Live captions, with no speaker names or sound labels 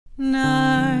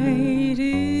Night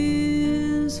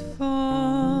is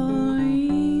falling,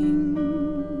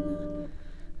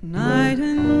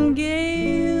 nightingales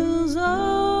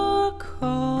are calling,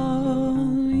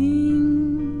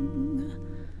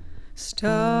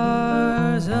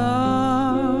 stars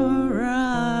are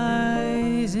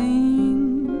rising,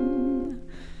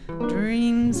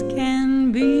 dreams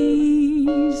can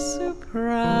be surprising.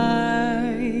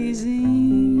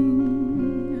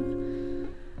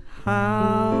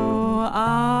 How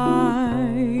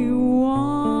I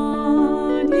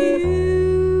want you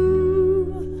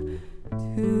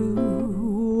to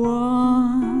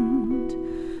want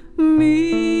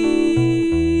me.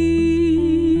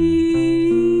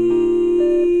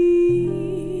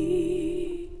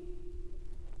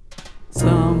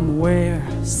 Somewhere,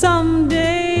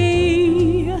 someday,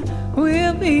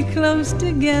 we'll be close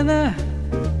together.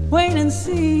 Wait and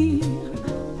see.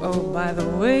 Oh, by the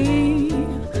way,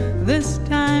 this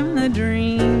time the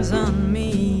dream's on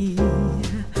me.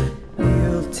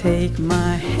 You'll take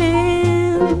my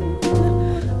hand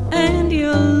and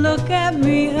you'll look at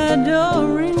me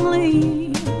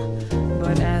adoringly.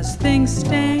 But as things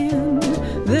stand,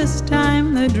 this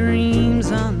time the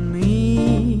dream's on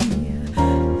me.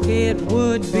 It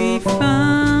would be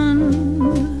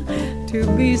fun to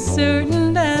be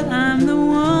certain that I'm the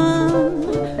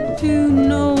one, to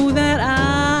know that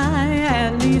I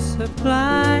at least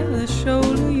supply the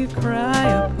shoulder you cry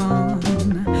upon,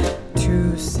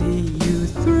 to see you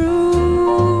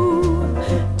through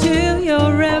till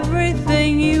you're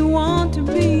everything you want to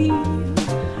be.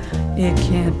 It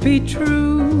can't be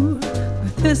true,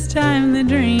 but this time the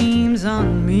dream's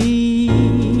on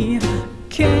me.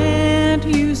 Can't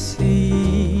you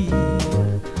see?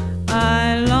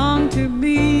 I long to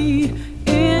be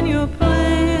in your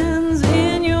plans,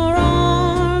 in your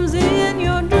arms, in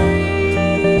your dreams.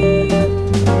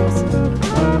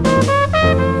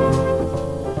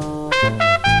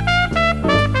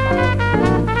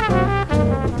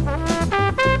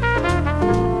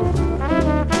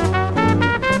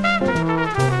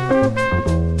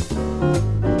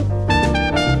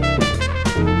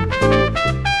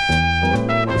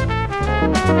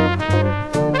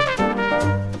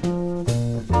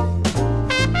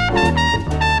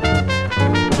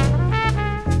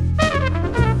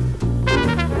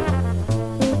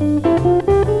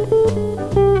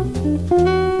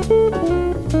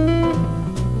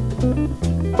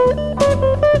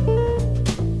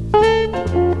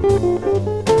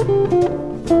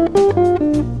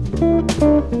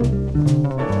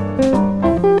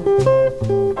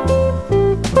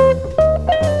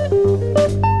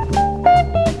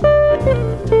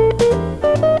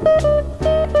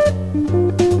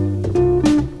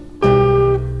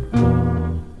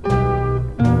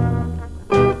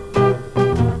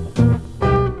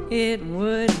 It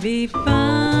would be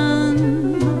fun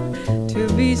to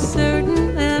be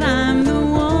certain that I'm the